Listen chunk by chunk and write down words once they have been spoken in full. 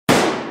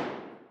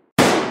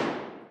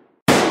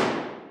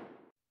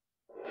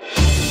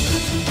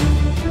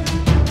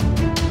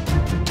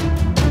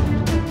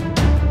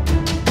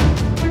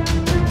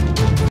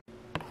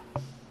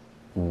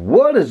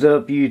What is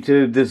up,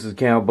 YouTube? This is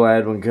Cal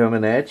Bladwin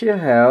coming at you.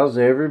 How's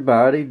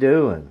everybody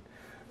doing?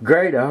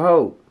 Great, I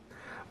hope.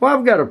 Well,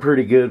 I've got a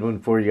pretty good one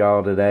for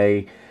y'all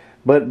today.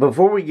 But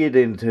before we get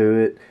into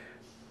it,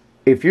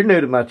 if you're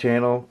new to my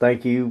channel,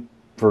 thank you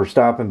for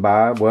stopping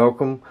by.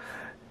 Welcome.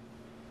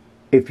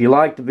 If you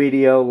like the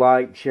video,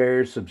 like,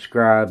 share,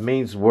 subscribe. It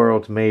means the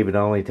world to me, but it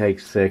only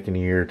takes a second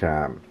of your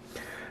time.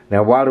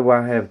 Now, why do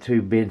I have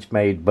two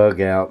Benchmade bug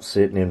outs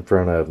sitting in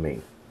front of me?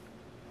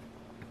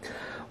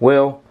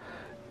 Well,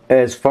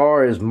 as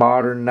far as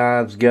modern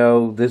knives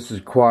go, this is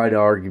quite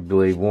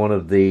arguably one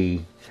of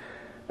the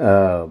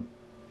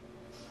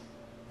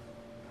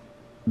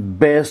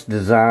best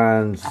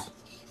designs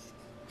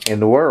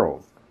in the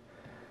world.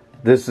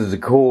 This is a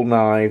cool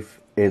knife.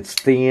 It's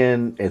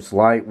thin, it's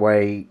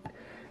lightweight,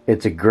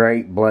 it's a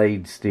great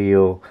blade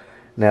steel.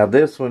 Now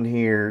this one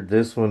here,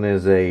 this one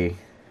is a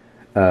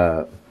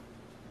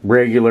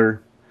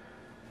regular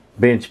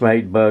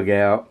Benchmade bug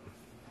out.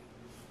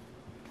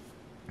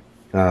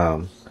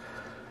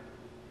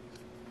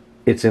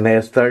 It's an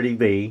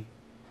S30V.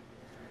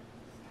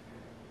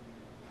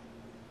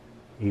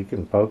 You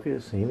can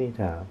focus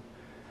anytime.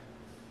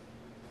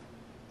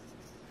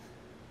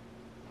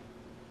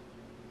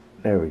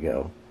 There we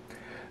go.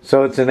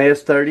 So it's an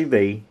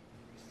S30V.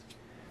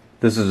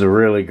 This is a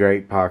really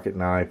great pocket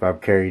knife. I've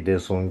carried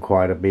this one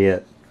quite a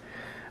bit.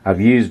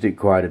 I've used it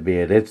quite a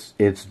bit.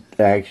 It's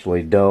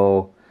actually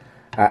dull.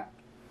 I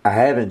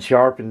haven't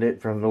sharpened it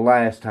from the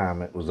last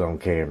time it was on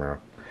camera.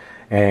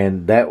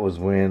 And that was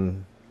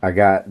when I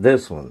got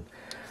this one.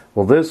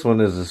 Well, this one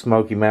is a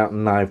Smoky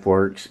Mountain Knife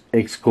Works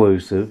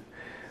exclusive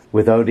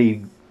with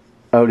OD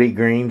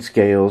green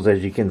scales.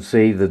 As you can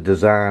see, the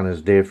design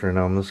is different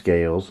on the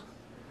scales.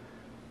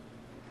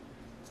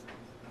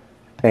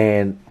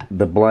 And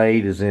the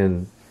blade is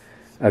in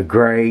a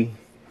gray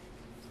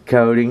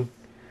coating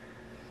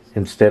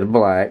instead of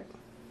black.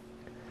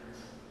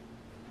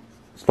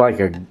 It's like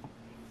a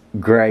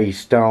gray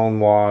stone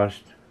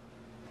washed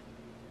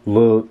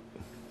look.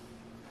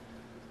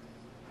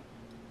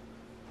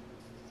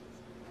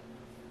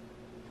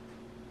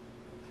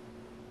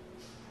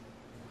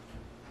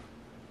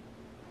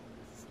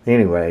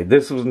 Anyway,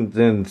 this was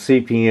in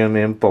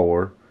CPM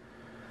M4.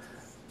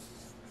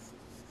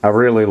 I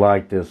really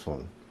like this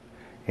one.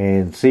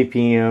 And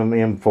CPM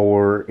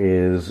M4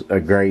 is a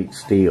great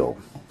steel.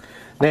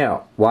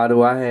 Now, why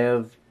do I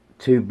have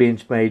two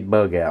Benchmade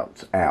bug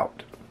outs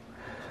out?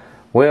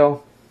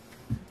 Well,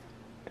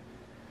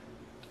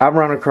 I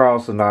run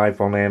across a knife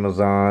on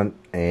Amazon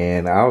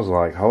and I was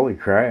like, holy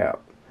crap.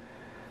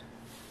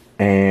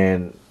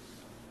 And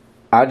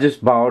I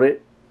just bought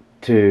it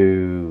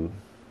to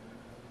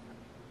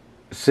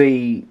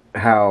see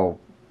how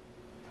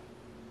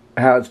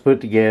it's put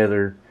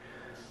together,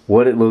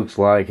 what it looks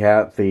like,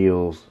 how it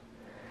feels,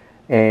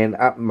 and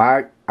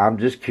I'm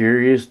just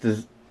curious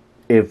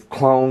if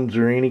clones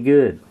are any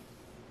good.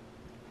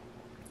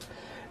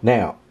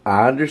 Now,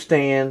 I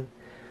understand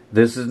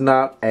this is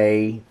not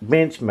a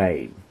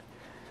Benchmade,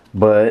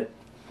 but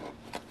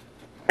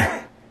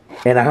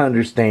and I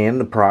understand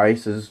the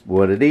price is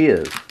what it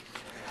is.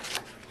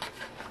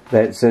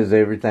 That says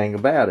everything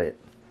about it.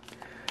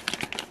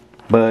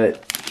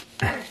 But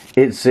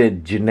it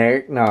said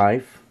generic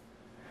knife,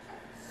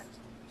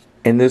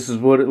 and this is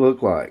what it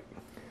looked like.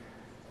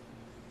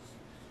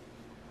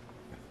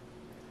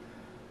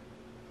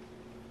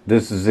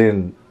 This is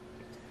in.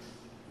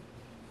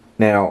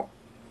 Now,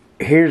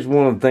 here's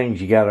one of the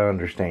things you got to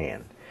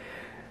understand.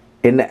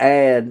 In the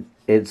ad,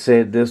 it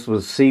said this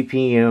was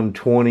CPM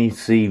 20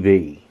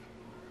 CV.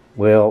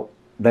 Well,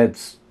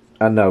 that's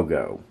a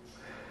no-go.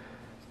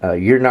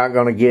 You're not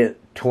going to get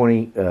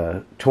 20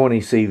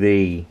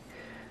 CV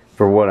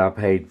for what I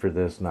paid for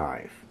this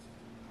knife.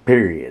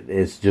 Period.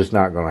 It's just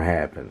not going to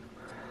happen.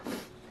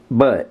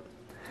 But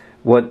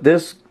what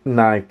this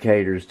knife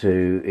caters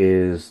to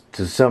is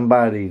to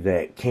somebody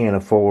that can't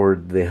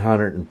afford the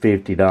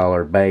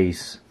 $150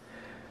 base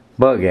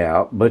bug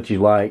out, but you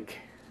like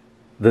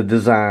the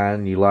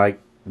design, you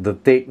like the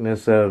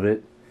thickness of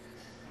it,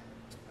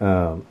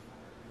 and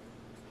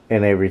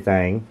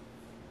everything.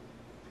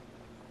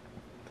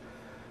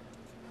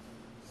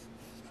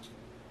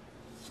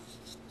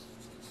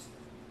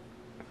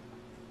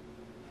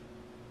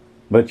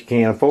 But you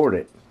can't afford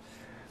it.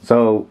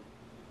 So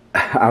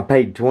I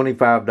paid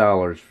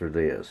 $25 for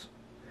this.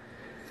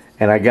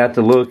 And I got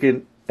to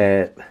looking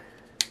at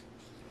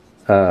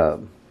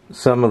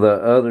some of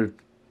the other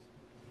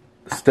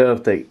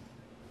stuff that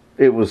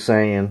it was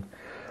saying.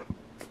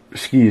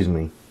 Excuse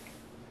me.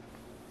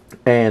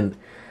 And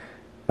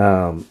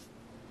come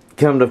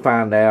to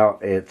find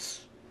out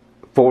it's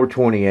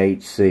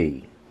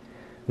 420HC,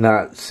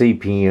 not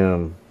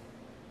CPM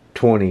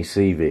 20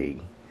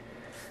 CV.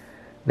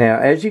 Now,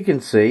 as you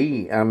can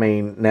see, I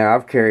mean, now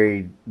I've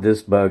carried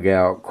this bug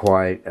out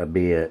quite a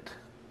bit,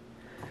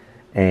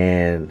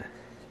 and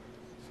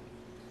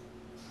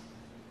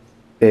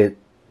it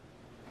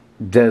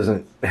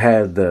doesn't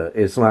have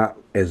it's not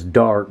as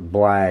dark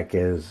black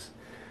as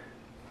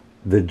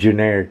the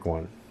generic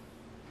one.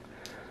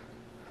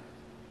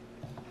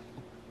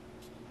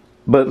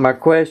 But my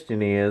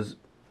question is,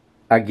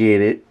 I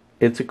get it.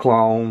 It's a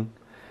clone.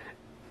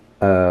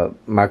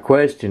 My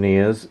question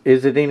is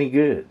it any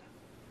good?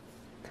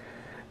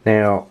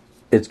 Now,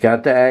 it's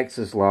got the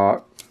axis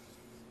lock.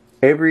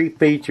 Every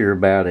feature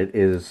about it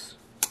is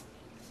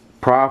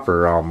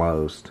proper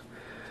almost.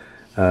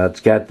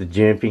 It's got the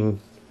jimping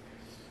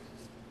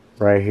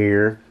right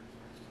here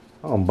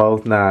on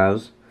both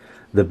knives.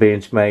 The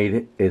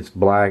Benchmade, it's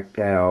blacked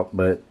out,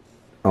 but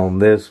on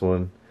this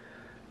one,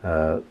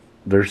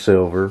 they're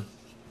silver.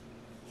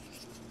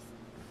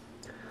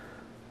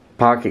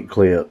 Pocket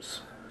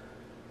clips.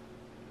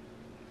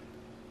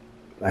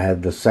 I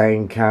had the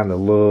same kind of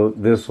look.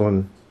 This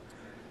one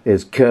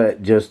is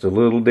cut just a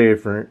little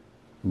different,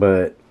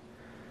 but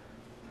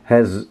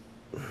has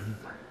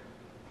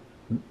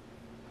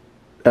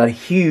a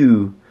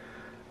hue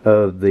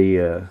of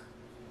the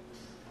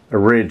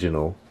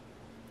original.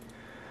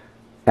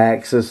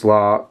 Axis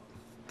lock,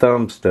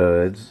 thumb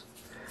studs.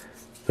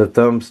 The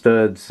thumb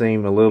studs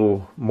seem a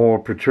little more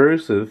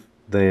protrusive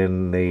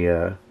than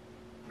the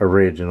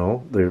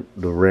original, the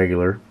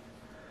regular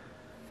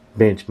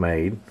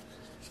Benchmade.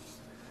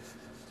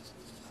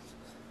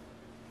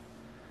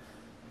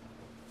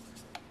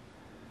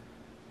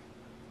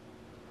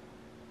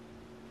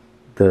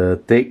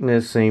 The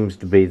thickness seems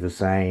to be the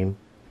same.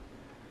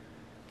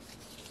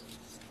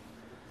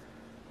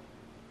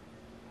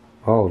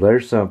 Oh,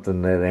 there's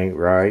something that ain't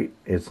right.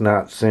 It's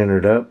not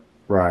centered up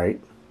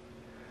right.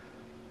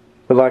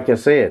 But like I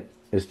said,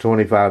 it's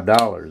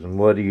 $25. And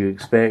what do you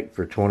expect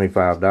for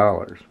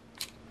 $25?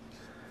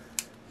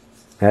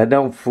 Now, it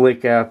don't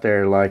flick out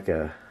there like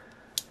a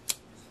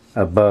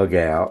bug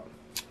out.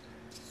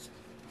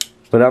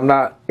 But I'm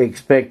not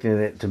expecting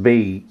it to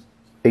be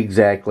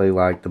exactly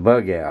like the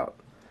bug out.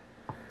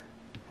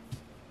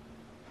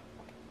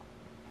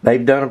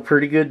 They've done a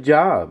pretty good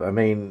job. I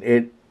mean,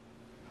 it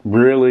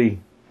really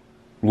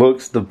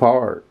looks the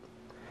part.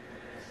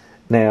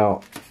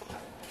 Now,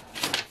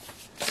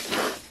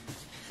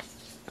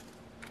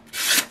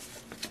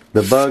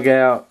 the bug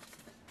out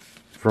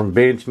from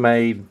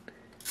Benchmade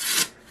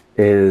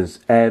is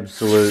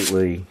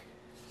absolutely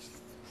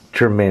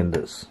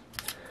tremendous.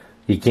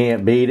 You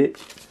can't beat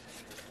it.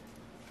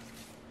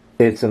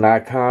 It's an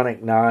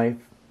iconic knife.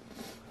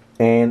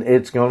 And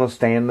it's going to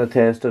stand the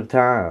test of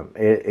time.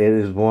 It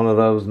is one of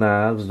those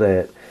knives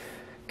that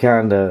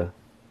kind of,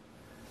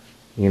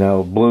 you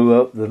know,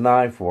 blew up the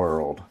knife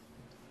world,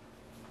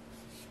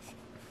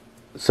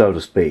 so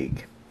to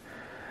speak.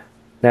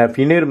 Now, if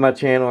you're new to my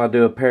channel, I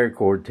do a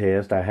paracord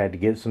test. I had to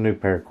get some new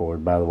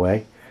paracord, by the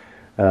way.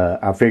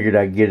 I figured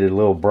I'd get it a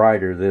little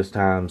brighter this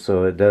time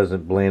so it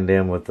doesn't blend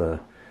in with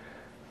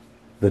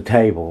the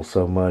table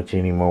so much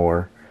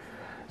anymore.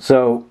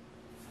 So,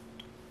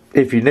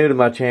 if you're new to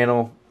my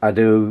channel, I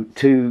do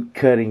 2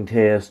 cutting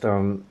tests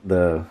on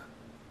the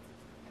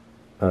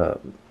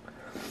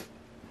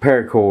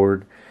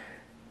paracord.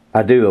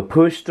 I do a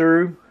push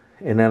through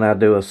and then I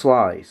do a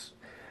slice.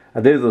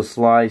 I do the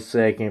slice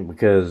second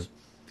because,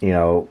 you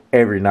know,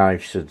 every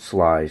knife should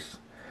slice.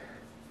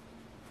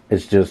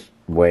 It's just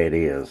the way it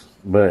is.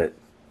 But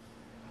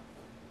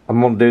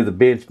I'm going to do the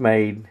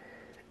Benchmade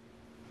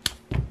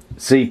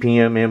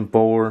CPM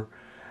M4.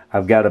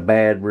 I've got a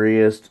bad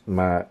wrist.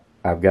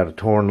 I've got a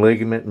torn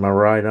ligament in my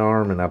right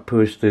arm, and I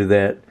pushed through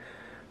that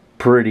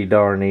pretty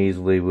darn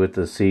easily with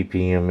the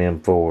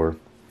CPM M4.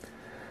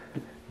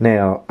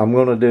 Now, I'm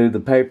going to do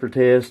the paper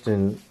test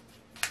and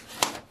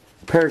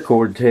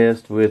paracord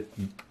test with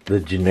the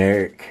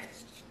generic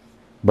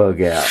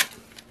bug out.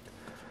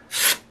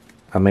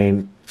 I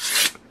mean,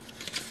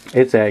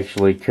 it's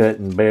actually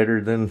cutting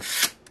better than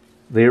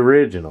the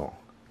original.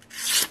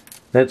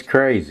 That's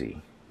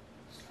crazy.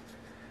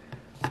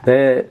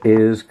 That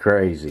is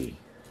crazy.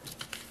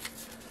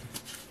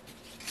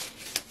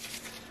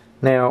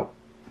 Now,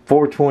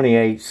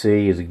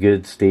 428C is a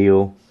good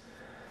steel.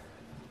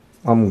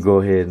 I'm going to go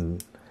ahead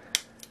and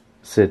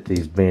set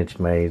these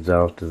Benchmades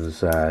off to the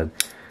side.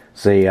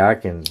 See, I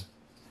can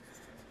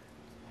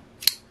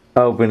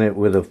open it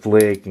with a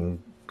flick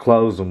and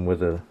close them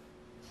with the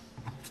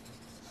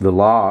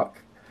lock.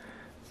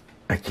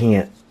 I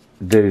can't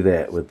do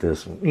that with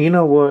this one. You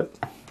know what?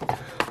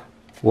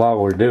 While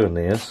we're doing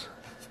this,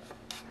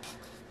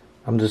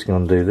 I'm just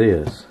going to do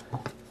this.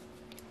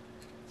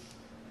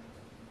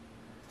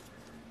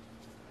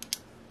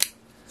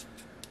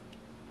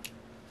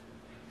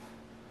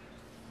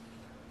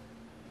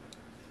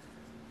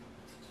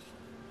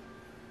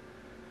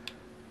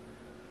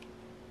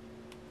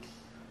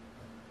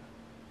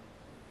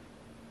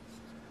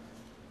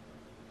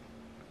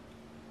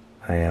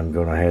 I am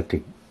going to have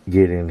to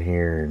get in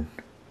here and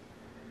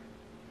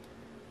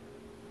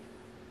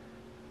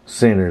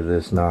center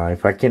this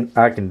knife. I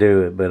can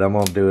do it, but I'm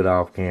going to do it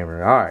off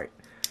camera. Alright.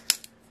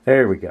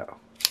 There we go.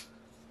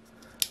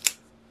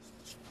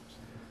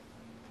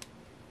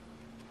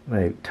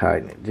 Maybe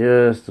tighten it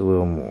just a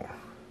little more.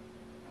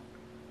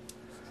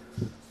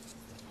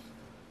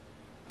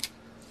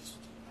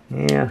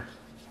 Yeah, a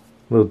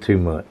little too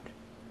much.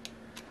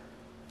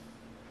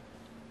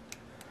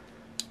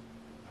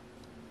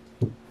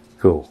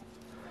 Cool.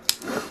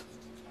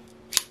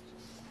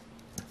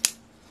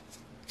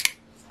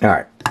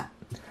 Alright.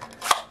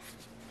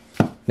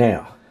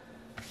 Now,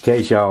 in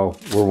case y'all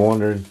were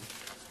wondering,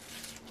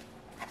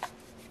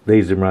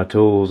 these are my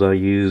tools I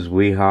use.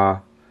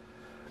 Wiha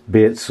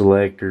bit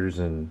selectors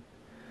and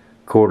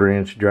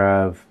 1/4-inch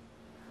drive.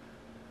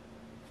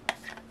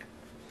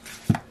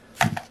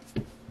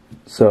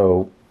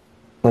 So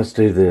let's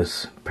do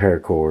this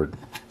paracord.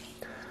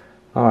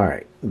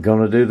 Alright, I'm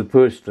gonna do the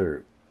push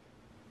through.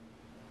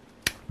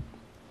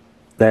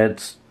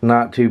 That's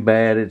not too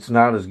bad. It's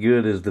not as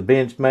good as the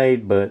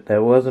Benchmade, but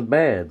that wasn't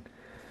bad.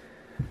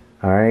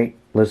 Alright,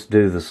 let's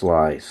do the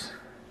slice.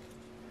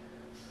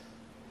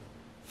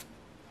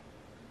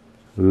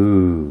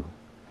 Ooh,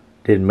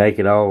 didn't make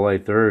it all the way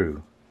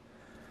through.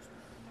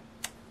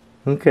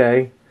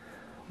 Okay,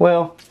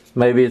 well,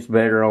 maybe it's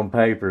better on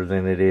paper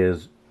than it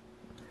is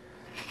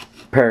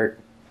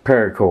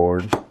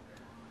paracord.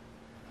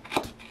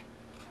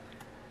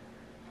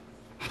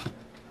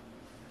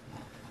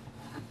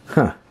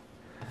 Huh.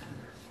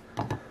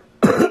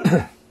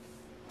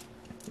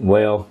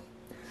 Well,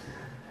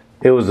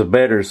 it was a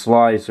better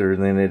slicer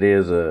than it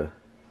is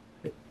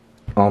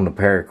on the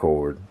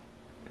paracord.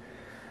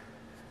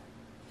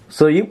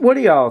 So what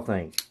do y'all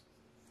think?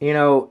 You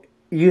know,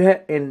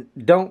 and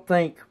don't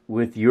think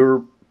with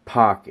your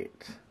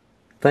pocket.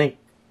 Think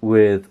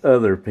with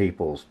other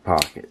people's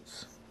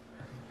pockets.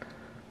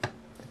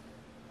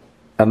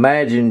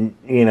 Imagine,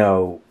 you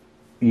know,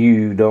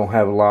 you don't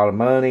have a lot of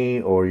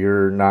money, or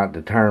you're not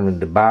determined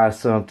to buy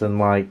something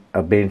like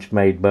a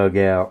Benchmade bug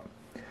out,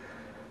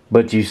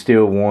 but you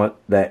still want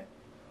that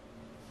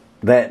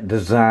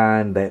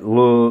design, that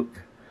look.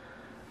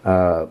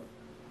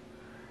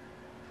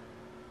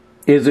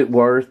 Is it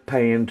worth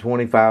paying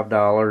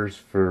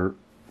 $25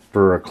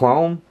 for a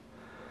clone?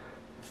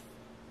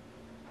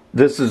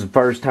 This is the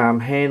first time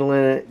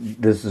handling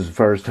it. This is the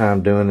first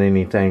time doing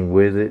anything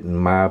with it, in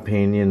my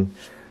opinion.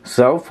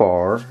 So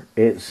far,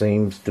 it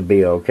seems to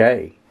be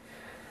okay.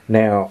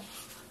 Now,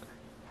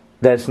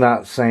 that's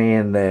not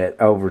saying that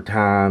over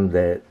time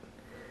that,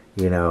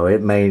 you know,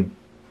 it may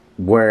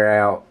wear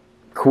out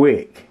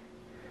quick.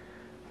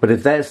 But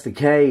if that's the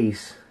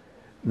case,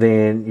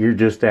 then you're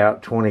just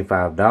out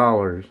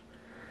 $25.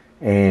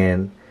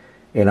 And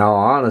in all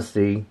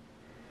honesty,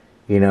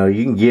 you know,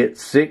 you can get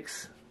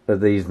 6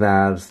 of these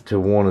knives to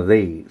one of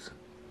these.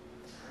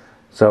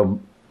 So,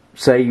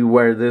 say you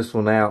wear this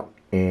one out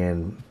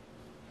in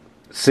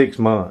 6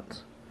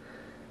 months.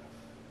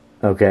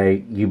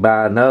 Okay, you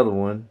buy another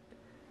one,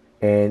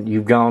 and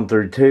you've gone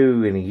through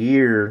 2 in a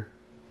year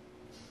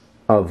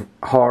of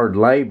hard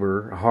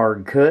labor,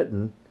 hard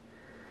cutting,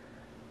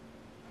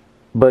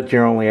 but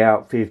you're only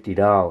out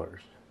 $50.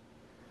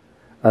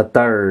 A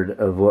third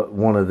of what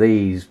one of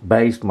these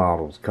base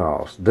models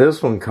cost.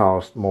 This one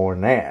costs more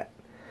than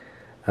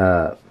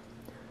that.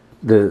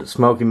 The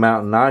Smoky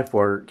Mountain Knife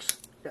Works,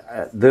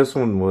 this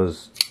one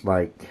was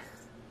like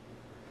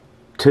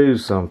 $2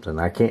 something.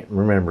 I can't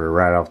remember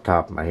right off the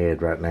top of my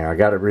head right now. I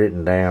got it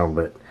written down,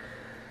 but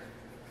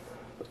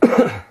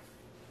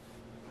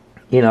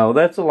you know,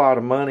 that's a lot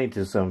of money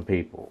to some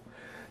people.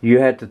 You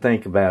have to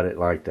think about it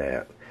like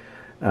that.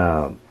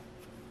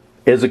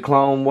 Is a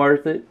clone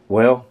worth it?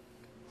 Well,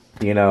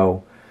 you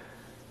know,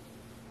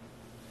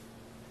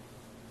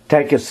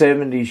 take a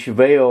 70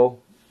 Chevelle,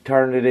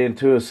 turn it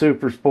into a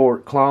Super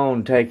Sport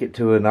clone, take it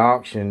to an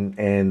auction,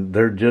 and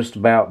they're just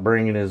about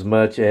bringing as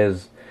much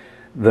as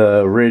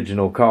the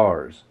original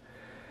cars.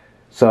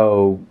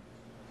 So,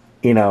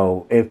 you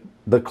know, if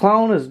the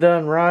clone is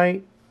done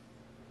right,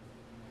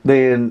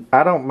 then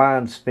I don't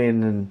mind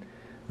spending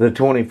the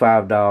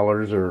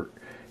 $25 or,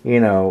 you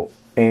know,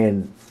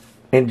 and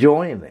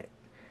enjoying it,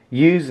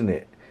 using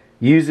it.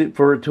 Use it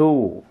for a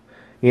tool.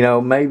 You know,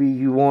 maybe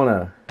you want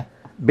a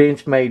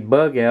Benchmade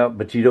bug out,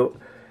 but you don't,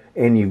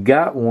 and you've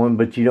got one,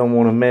 but you don't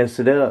want to mess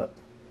it up.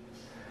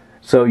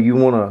 So you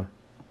want to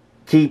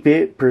keep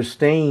it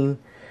pristine.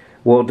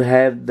 Well, to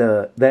have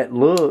that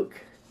look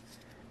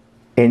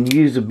and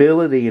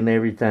usability and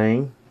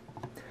everything,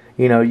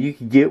 you know, you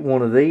could get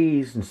one of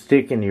these and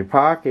stick in your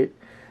pocket,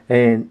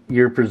 and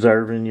you're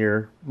preserving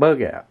your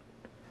bug out.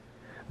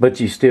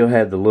 But you still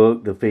have the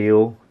look, the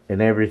feel,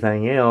 and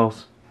everything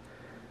else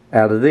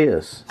out of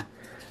this.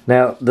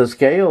 Now, the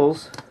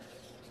scales,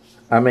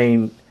 I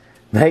mean,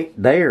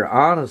 they are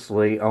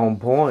honestly on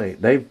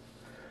point. They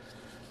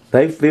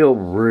feel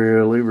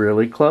really,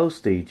 really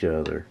close to each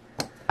other.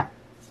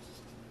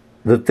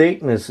 The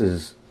thickness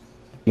is,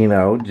 you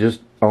know,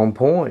 just on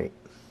point.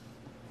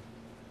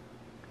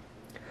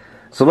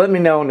 So let me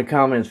know in the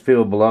comments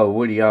field below,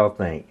 what do y'all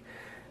think?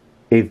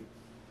 Is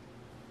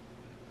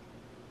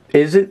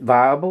it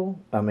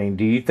viable? I mean,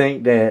 do you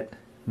think that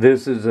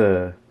this is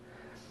a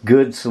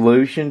good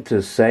solution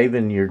to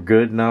saving your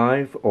good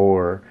knife,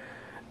 or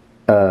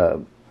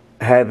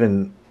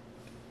having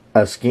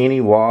a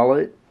skinny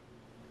wallet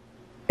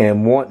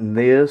and wanting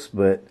this,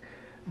 but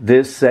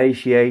this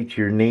satiates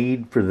your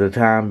need for the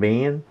time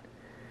being?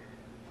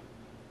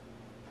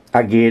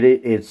 I get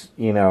it. It's,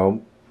 you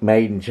know,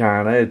 made in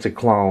China. It's a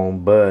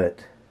clone,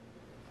 but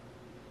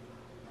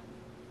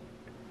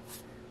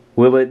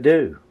will it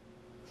do?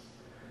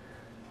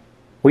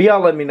 Well,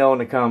 y'all let me know in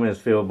the comments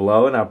field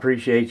below, and I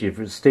appreciate you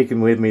for sticking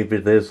with me for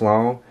this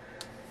long.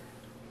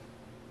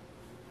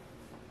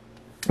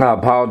 I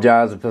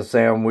apologize if I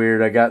sound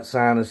weird. I got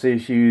sinus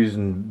issues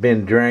and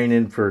been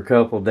draining for a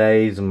couple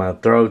days, and my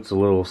throat's a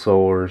little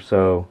sore.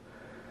 So,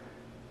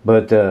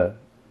 but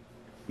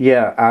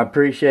yeah, I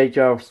appreciate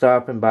y'all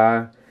stopping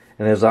by.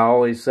 And as I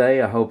always say,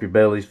 I hope your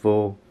belly's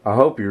full. I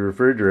hope your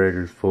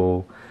refrigerator's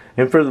full.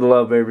 And for the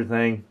love of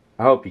everything,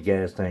 I hope your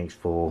gas tank's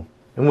full.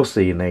 And we'll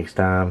see you next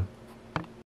time.